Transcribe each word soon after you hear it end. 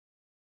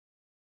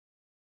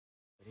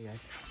Hey guys,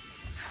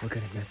 we're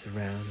gonna mess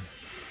around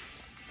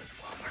with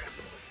Walmart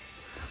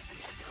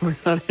employees. We're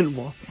not in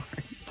Walmart.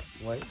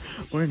 What?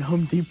 We're in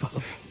Home Depot.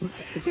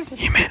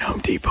 You meant Home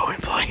Depot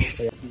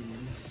employees.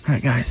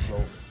 Alright guys,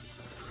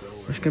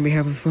 we're just gonna be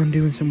having fun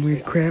doing some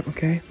weird crap,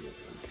 okay?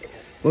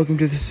 Welcome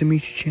to the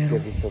Samichi channel.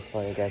 It's gonna be so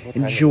funny, guys. What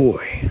time is it?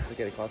 Enjoy.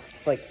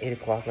 It's like 8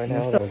 o'clock right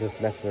now. We're just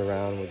messing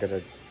around. It's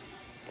gonna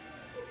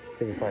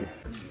be fun.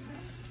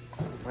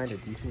 Find a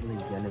decently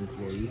young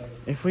employee.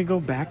 If we go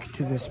back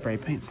to the spray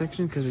paint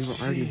section, because we were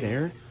already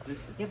there.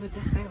 Yeah, but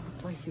this guy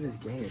looked like he was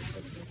gay.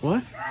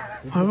 What?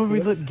 Why would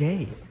we look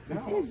gay?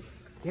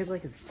 He had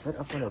like his foot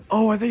up on a...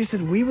 Oh, I thought you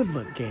said we would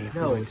look gay. if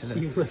we No, went to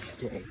he the- looked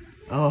gay.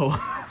 Oh.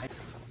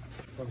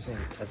 What I'm saying,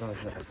 as long as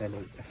it's not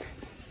offending.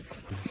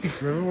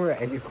 Remember we were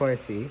at your corner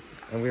C,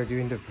 and we were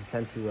doing the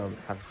pretend to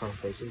have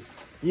conversations?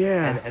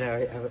 Yeah. And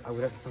I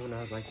went up to someone and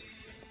I was like,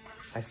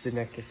 I stood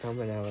next to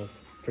someone and I was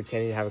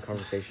pretending to have a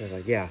conversation. I was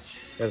like, yeah,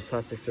 the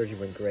plastic surgery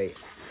went great.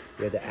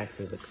 Yeah, the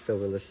acting looks so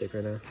realistic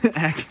right now.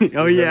 Acting.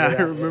 Oh yeah,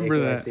 I remember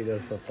that. See, that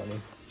was so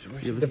funny. The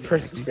Realistic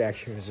person's acting.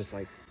 reaction was just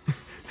like,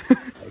 hey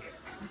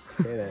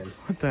man.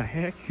 What the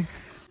heck?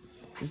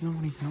 There's no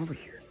one even over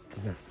here.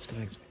 No, let's go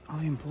next. All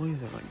the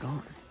employees are like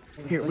gone.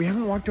 Here, we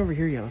haven't walked over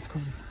here yet. Let's go.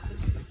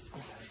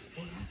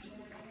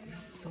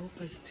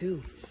 Sofas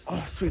too.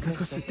 Oh sweet, let's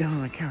go sit down on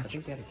the I couch.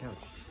 You think we had a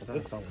couch. I thought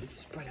I saw one.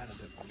 Spread out a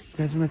bit.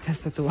 guys want to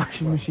test out the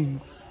washing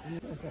machines? Dude,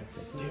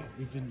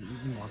 we've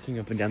been walking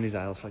up and down these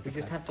aisles for like we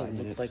just have to look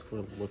minutes. like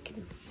we're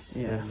looking.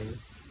 You know Yeah. what I mean?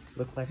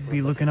 Look like we're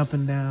Be looking up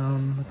and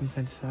down, looking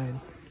side to side.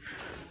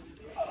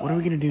 What are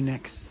we gonna do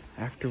next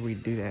after we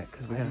do that?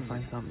 Because we gotta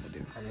find something to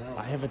do.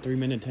 I have a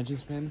 3-minute attention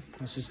span.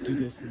 Let's just do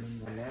this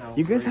and then now.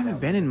 You guys haven't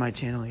been in my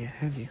channel yet,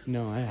 have you?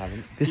 No, I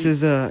haven't. This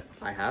is I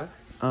have?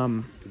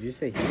 Did you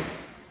say he?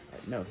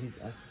 No,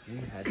 you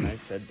had. I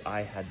said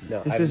I had.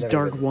 No. this I've is never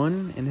Dark been.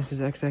 One, and this is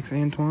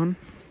XX Antoine.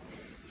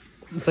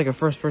 It's like a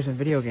first-person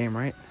video game,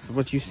 right? So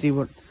what you see,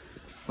 what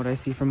I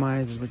see from my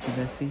eyes is what you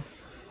guys see.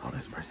 Oh,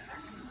 there's a person there.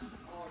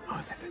 Oh,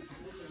 is that it?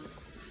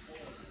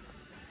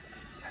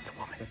 That's a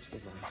woman. Such the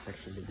wrong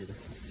section to do this.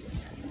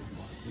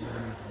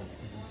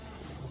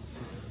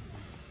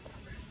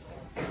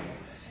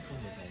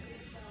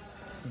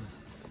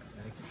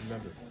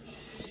 Remember,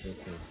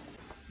 showcase.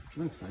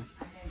 Looks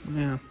nice.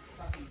 Yeah.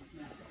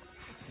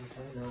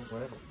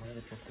 One of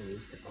the tricks I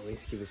use to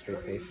always keep a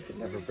straight face to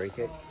never break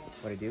it.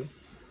 What I do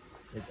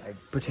is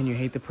Pretend you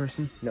hate the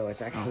person. no,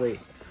 it's actually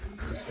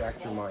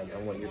distract your mind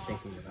on what you're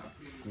thinking about.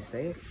 You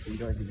say it, so you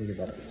don't have to think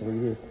about it. So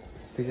when you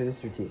picture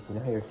this, your teeth. You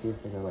know how your teeth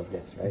are like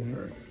this, right?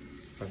 Or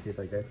some teeth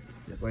like this.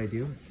 What I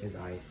do is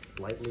I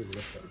slightly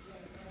lift them.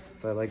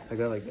 So I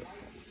go like this.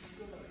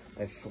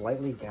 I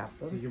slightly gap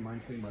them, Your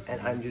mind pretty much.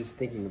 and I'm just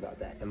thinking about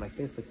that, and my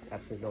face looks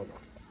absolutely normal.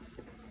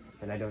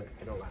 And I don't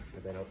laugh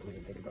because I don't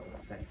even think about what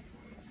I'm saying.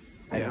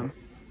 I Yeah. know.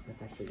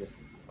 That's actually just.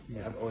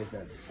 Yeah, I've always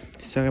done.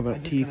 Let's talk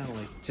about teeth.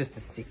 Just a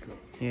secret.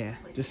 Yeah,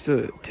 just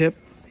a tip,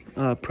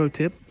 pro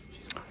tip.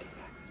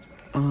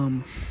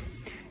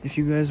 If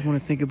you guys want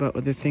to think about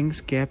other things,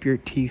 gap your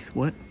teeth.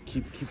 What?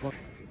 Keep walking.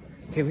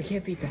 Okay, we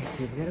can't be back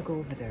here. We gotta go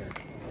over there.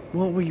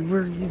 Well, we're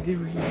No,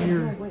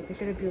 here. wait, we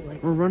gotta be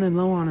like. We're running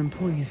low on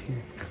employees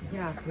here.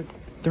 Yeah, but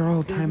They're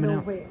all there's timing no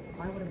out. way.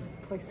 Why would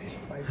a PlayStation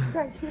 5 be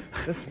back here?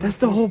 That's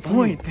the whole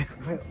point.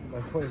 My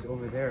point is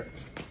over there.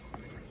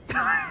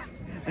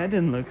 That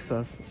didn't look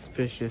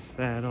suspicious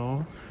at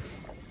all.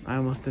 I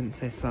almost didn't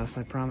say sus,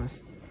 I promise.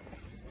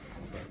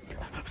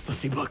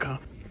 Sussy bucka.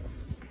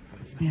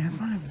 Yeah, it's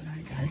fine with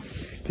that guy.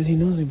 Because he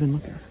knows we've been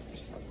looking.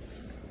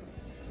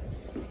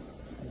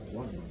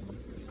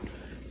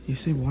 You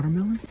say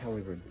watermelon? That's how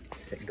we were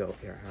go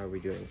here. How are we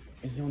doing?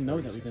 And he'll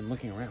know that we've been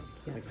looking around.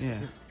 Yeah.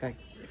 In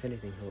fact, if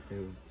anything, it would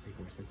make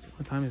more sense.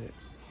 What time is it?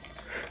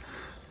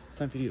 It's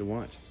time for you to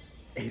watch.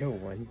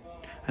 8:01.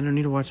 I don't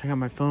need to watch. I got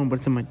my phone, but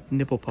it's in my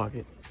nipple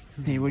pocket.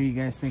 Hey, what do you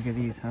guys think of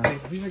these, huh?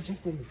 We were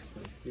just in this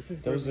place. This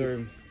is Those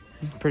are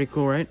Pretty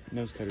cool, right?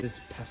 nose cutters. this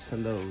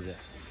Pasalode.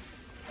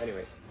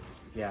 Anyways,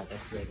 yeah,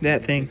 that's good.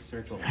 That thing.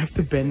 Circle. I have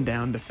to bend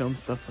down to film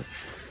stuff like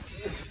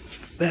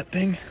that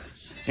thing.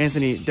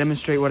 Anthony,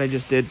 demonstrate what I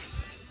just did.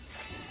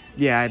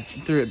 Yeah, I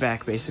threw it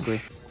back,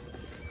 basically.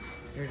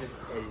 You're just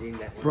editing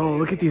that. Bro,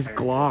 look at these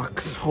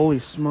Glocks. Holy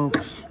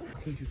smokes.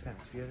 Talking too fast.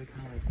 You have to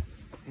kind of like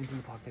hands in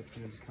the pockets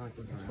and just kind of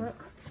like look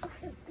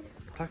around.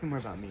 Talking more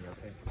about me,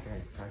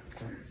 okay?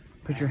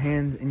 Put your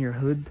hands in your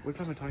hood. What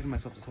if I've been talking to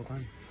myself this whole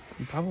time?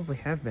 You probably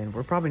have been.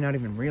 We're probably not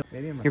even real.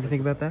 Maybe I'm. You ever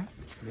think about that?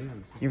 Maybe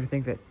I'm. You ever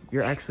think that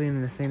you're actually in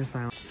an insane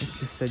asylum? It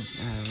just said,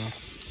 I don't know.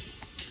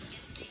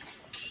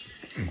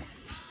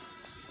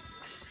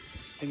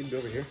 Thinking to be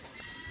over here.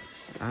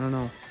 I don't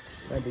know.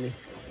 Maybe.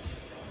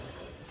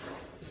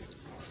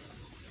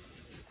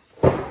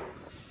 I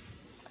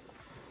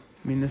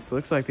mean, this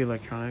looks like the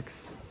electronics.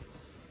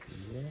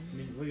 I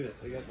mean, look at this.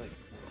 I got like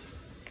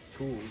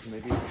tools,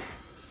 maybe.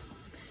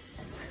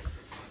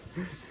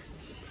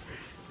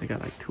 They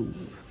got like tools.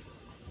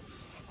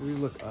 Maybe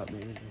look up,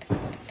 maybe.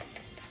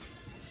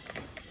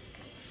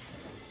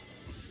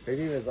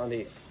 Maybe it was on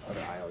the other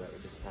aisle that we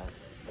just passed.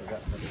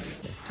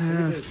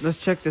 Let's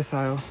check this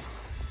aisle.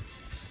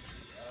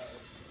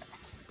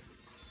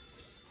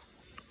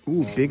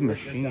 Ooh, big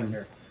machine.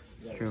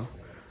 It's true.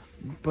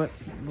 But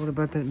what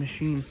about that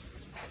machine?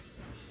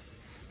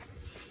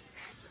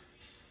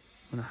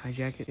 Wanna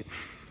hijack it?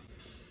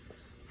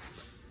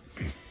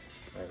 Alright,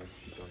 let's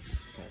keep going.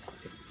 Guys,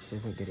 if it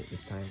doesn't get it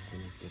this time,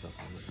 then just give up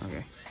on it.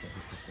 Okay.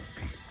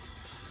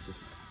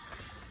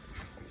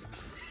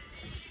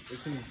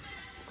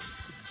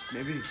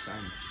 Maybe it's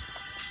time.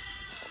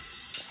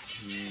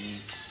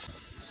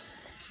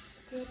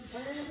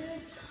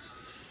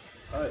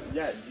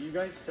 Yeah, do you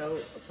guys sell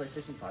a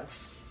PlayStation 5?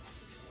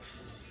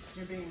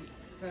 You're being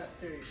not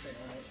serious right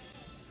now, right?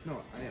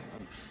 No, I am.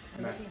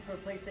 I'm looking for a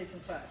PlayStation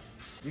 5.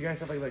 Do you guys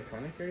have like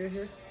electronic area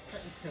here?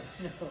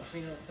 No,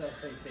 we don't sell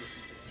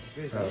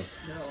PlayStation. Oh.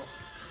 No.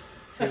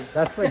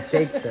 That's what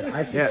Jake said.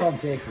 I should Yeah. call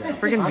Jake now.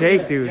 Freaking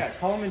Jake, dude. Yeah,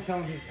 call him and tell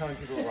him he's telling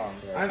people wrong.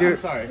 Dude, I'm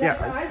sorry.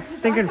 Yeah,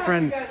 stinking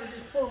friend. You guys were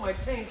just pulling my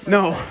chain for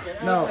No. a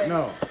second. I was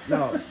No, like,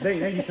 no.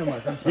 Thank you so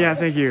much. I'm sorry. Yeah,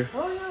 thank you.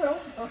 Oh, no.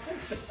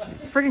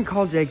 Freaking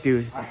call Jake,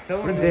 dude.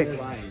 What a dick.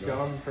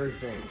 Dumb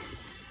person.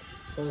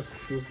 So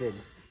stupid.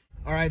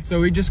 All right, so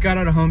we just got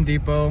out of Home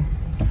Depot.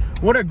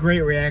 What a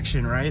great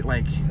reaction, right?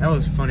 Like, that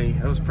was funny.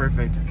 That was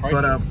perfect.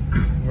 But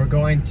We're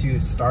going to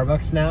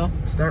Starbucks now.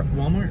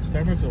 Walmart,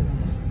 Starbucks, or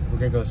Walmart? We're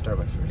gonna go to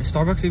Starbucks first. Is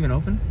Starbucks even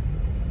open?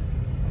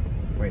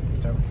 Wait,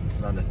 Starbucks is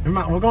not. Never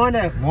mind, we're going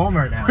to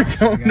Walmart now.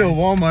 Going to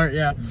Walmart,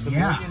 yeah.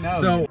 Yeah.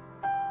 So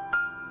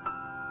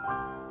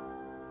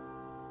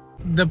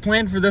the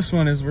plan for this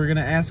one is we're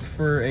gonna ask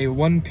for a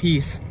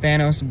one-piece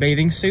Thanos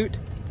bathing suit.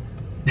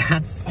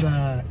 That's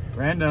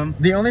Random.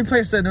 The only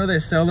place I know they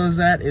sell those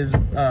at is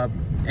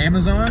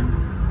Amazon,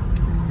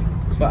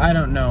 but I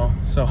don't know.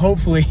 So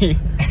hopefully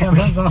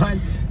Amazon.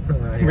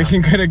 we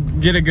can get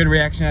a good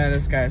reaction out of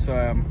this guy.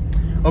 So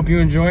hope you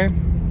enjoy.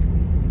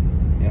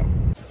 Yeah.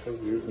 It's so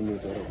weird when you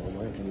go to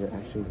Walmart and you're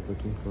actually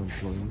looking for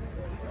employees.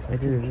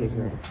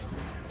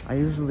 I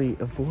usually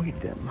avoid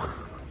them. I'm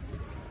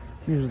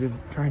usually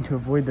trying to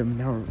avoid them.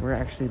 Now we're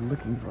actually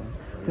looking for them.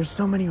 There's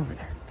so many over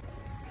there.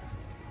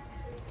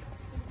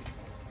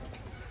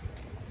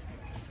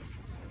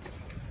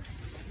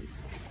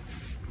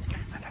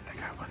 I thought that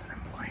guy was an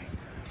employee.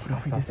 What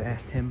if we just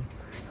asked him?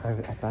 I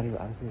thought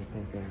I was thinking the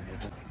same thing.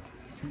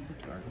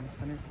 Garden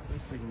center?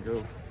 We can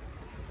go.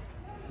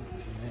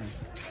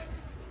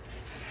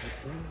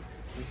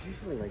 There's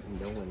usually like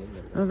no one in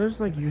there. No, there's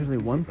like usually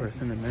one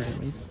person in there at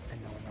least.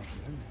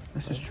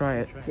 Let's just try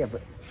it. Yeah,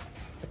 but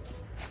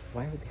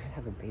why would they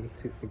have a bathing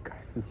suit in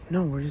gardens?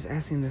 No, we're just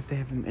asking if they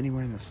have them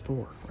anywhere in the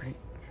store, right?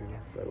 Yeah,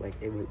 but like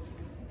it would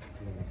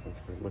make sense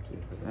for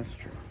looking for them. That's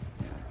true.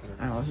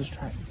 I don't know, let's just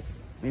try it.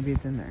 Maybe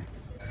it's in there.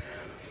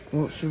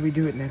 Well, should we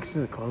do it next to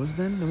the clothes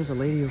then? There was a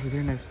lady over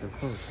there next to the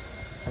clothes.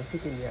 I'm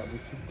thinking, yeah, we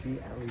should be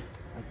at least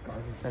a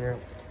garden center.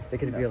 They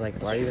could be like,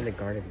 why are you in the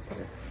garden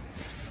center?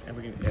 And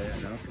we can get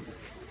it now.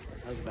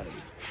 How's about it?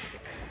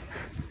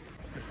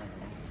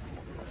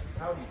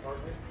 Howdy,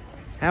 partner.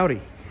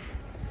 Howdy.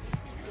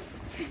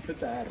 Put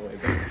that away.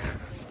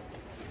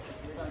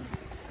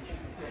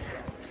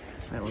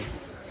 That was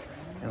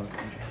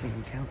interesting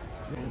encounter.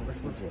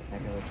 Let's look at it.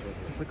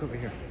 Let's look over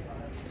here.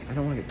 I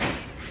don't want to get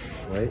punched.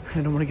 What?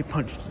 I don't want to get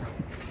punched.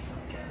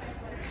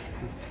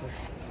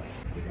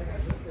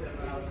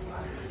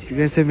 If you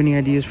guys have any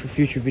ideas for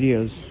future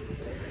videos,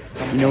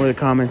 you know where the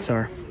comments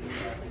are.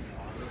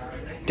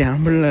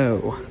 Down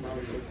below.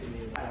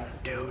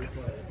 Dude,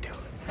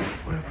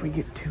 what if we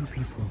get two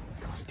people?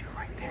 Those two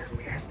right there.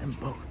 We ask them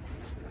both.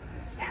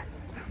 Yes,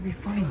 that would be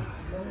funny.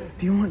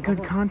 Do you want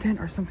good content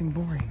or something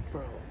boring?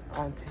 Bro,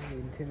 I'm too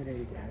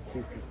intimidated to ask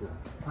two people.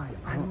 Fine,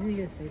 I'm really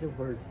gonna say the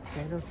word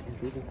Thanos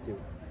and bathing suit.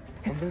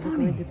 It's those funny. are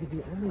going to be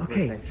the only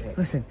Okay, words I say.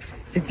 listen.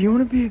 If you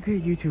want to be a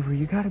good YouTuber,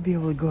 you got to be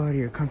able to go out of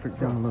your comfort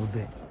zone a little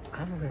bit.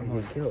 I'm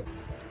gonna get killed.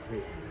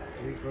 Wait,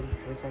 can we go to the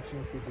toy section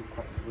and see if we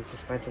can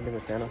find something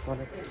with Thanos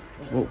on it?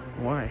 Well,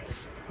 why?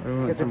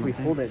 Because if we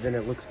hold it, then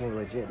it looks more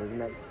legit. Doesn't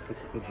that look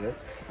legit?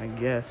 I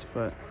guess,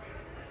 but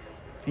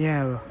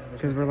yeah,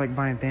 because we're like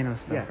buying Thanos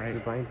stuff, Yeah, right? you're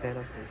buying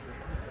Thanos things.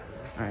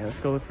 All right, let's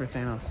go look for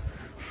Thanos.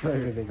 The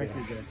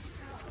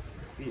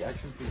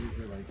action figures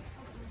are like.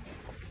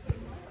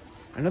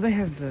 I know they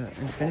have the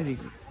Infinity.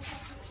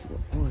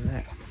 What was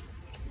that?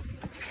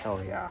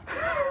 Oh yeah.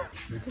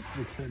 You just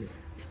return it.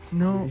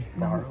 No,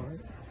 Borrow no. it.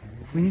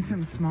 We need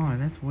something smaller.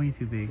 That's way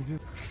too big.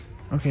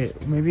 Okay,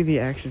 maybe the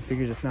action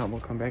figures. If not, we'll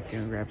come back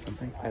here and grab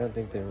something. I don't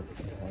think they have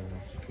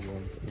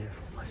one. Yeah.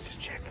 Let's just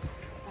check.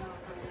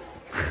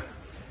 I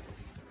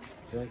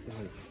feel like they're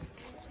like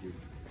it's weird.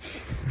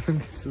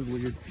 This is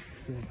weird.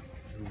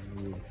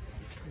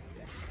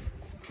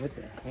 What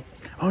the heck?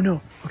 Oh no.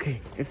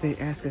 Okay, if they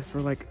ask us, we're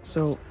like,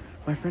 so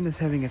my friend is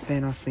having a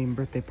Thanos themed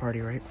birthday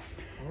party, right?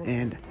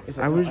 And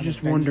I was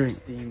just wondering.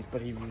 Themed,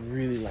 but he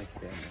really likes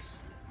Thanos.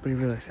 But he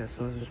realized that,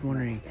 so I was just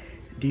wondering,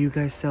 do you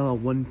guys sell a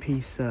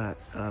one-piece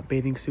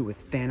bathing suit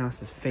with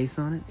Thanos' face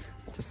on it?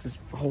 Just his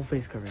whole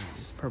face covered,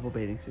 just a purple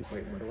bathing suit.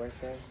 Wait, what do I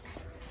say?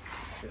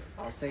 shit.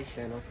 I'll say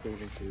Thanos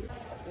bathing suit.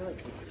 I feel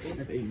like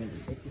That's 8 minutes.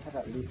 if you have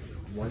at least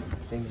one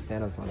thing with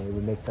Thanos on it, it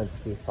would make sense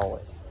if he saw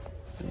it.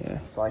 Yeah.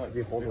 So I could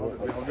be holding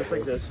it Just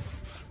like this.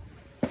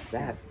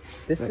 that.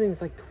 This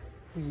thing's like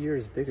 2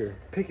 years bigger.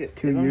 Pick it.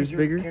 2 as long years as you're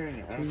bigger? carrying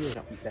it, 2 years.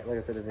 Like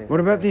I said, What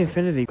about the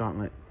Infinity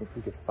Gauntlet? If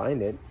we could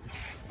find it,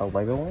 a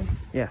Lego one.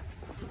 Yeah.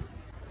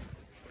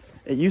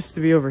 It used to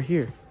be over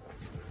here.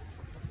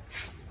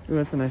 Ooh,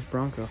 that's a nice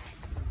Bronco.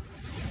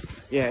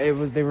 Yeah, it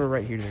was. They were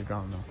right here. They're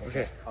gone though.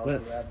 Okay.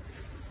 Let-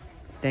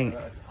 Dang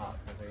it.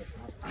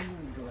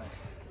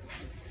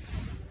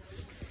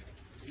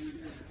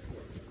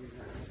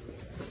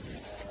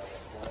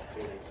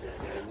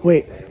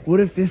 Wait, what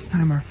if this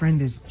time our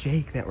friend is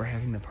Jake that we're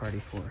having the party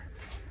for?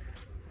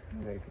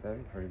 That'd be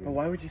pretty good. But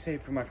why would you say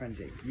it for my friend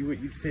Jake?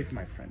 You'd say for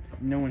my friend.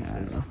 No one I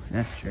don't says. know.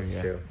 That's true.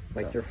 Yeah. True.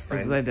 Like your Because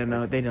friend. they don't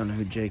know. They don't know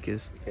who Jake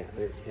is. Okay,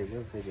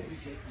 we'll say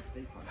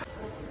Jake.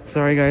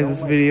 Sorry guys,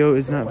 this video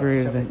is not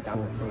very Shove it eventful.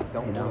 down their face,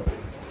 don't you know. know.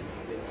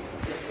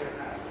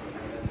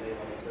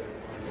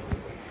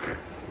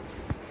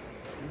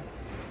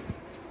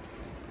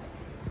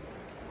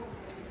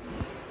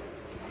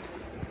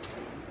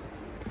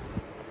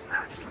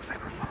 It just looks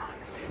like we're following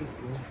this dude. He's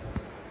doing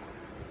something.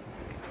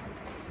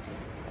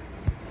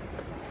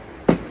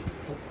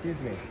 Excuse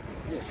me.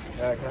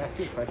 Can I ask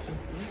you a question?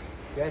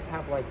 You guys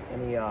have like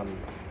any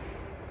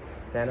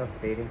Thanos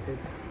bathing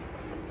suits?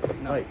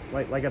 No.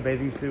 Like a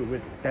bathing suit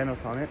with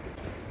Thanos on it.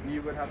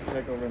 You would have to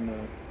check over in the.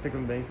 Check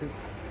on the bathing suit.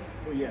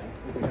 Well, yeah,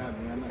 if we have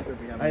them. I'm not sure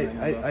if we have them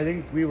right now. I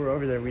think we were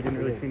over there. We didn't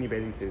really see any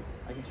bathing suits.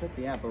 I can check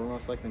the app, but we're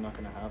most likely not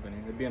going to have any.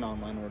 It'd be an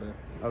online order.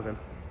 Okay. You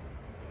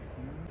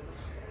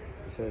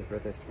said his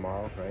birthday's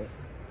tomorrow, right?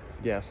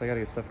 Yeah, so I gotta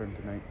get stuff for him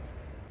tonight.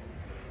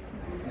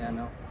 Yeah,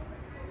 no.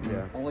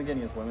 Yeah. Only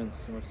getting his women's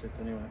swimsuits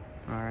anyway.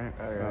 All right.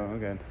 Oh,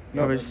 okay.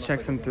 No, but just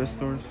check some thrift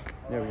stores.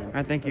 Yeah, we can. All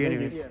right, thank you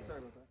anyways. Yeah, sorry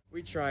about that.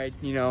 We tried,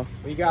 you know.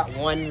 We got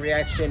one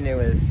reaction. It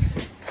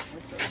was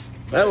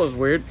That was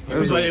weird. It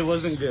was But a it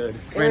wasn't good.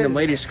 random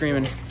lady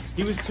screaming.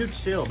 He was too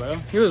chill, bro.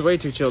 He was way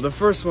too chill. The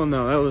first one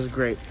though, that was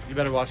great. You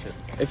better watch it.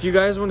 If you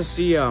guys want to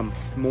see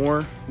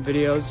more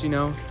videos, you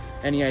know,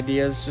 any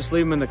ideas, just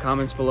leave them in the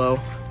comments below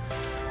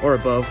or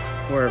above,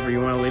 wherever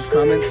you want to leave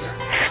comments.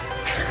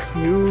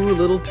 You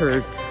little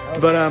turd.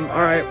 But all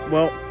right,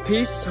 well,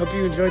 peace. Hope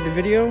you enjoyed the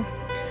video.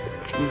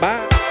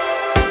 Bye.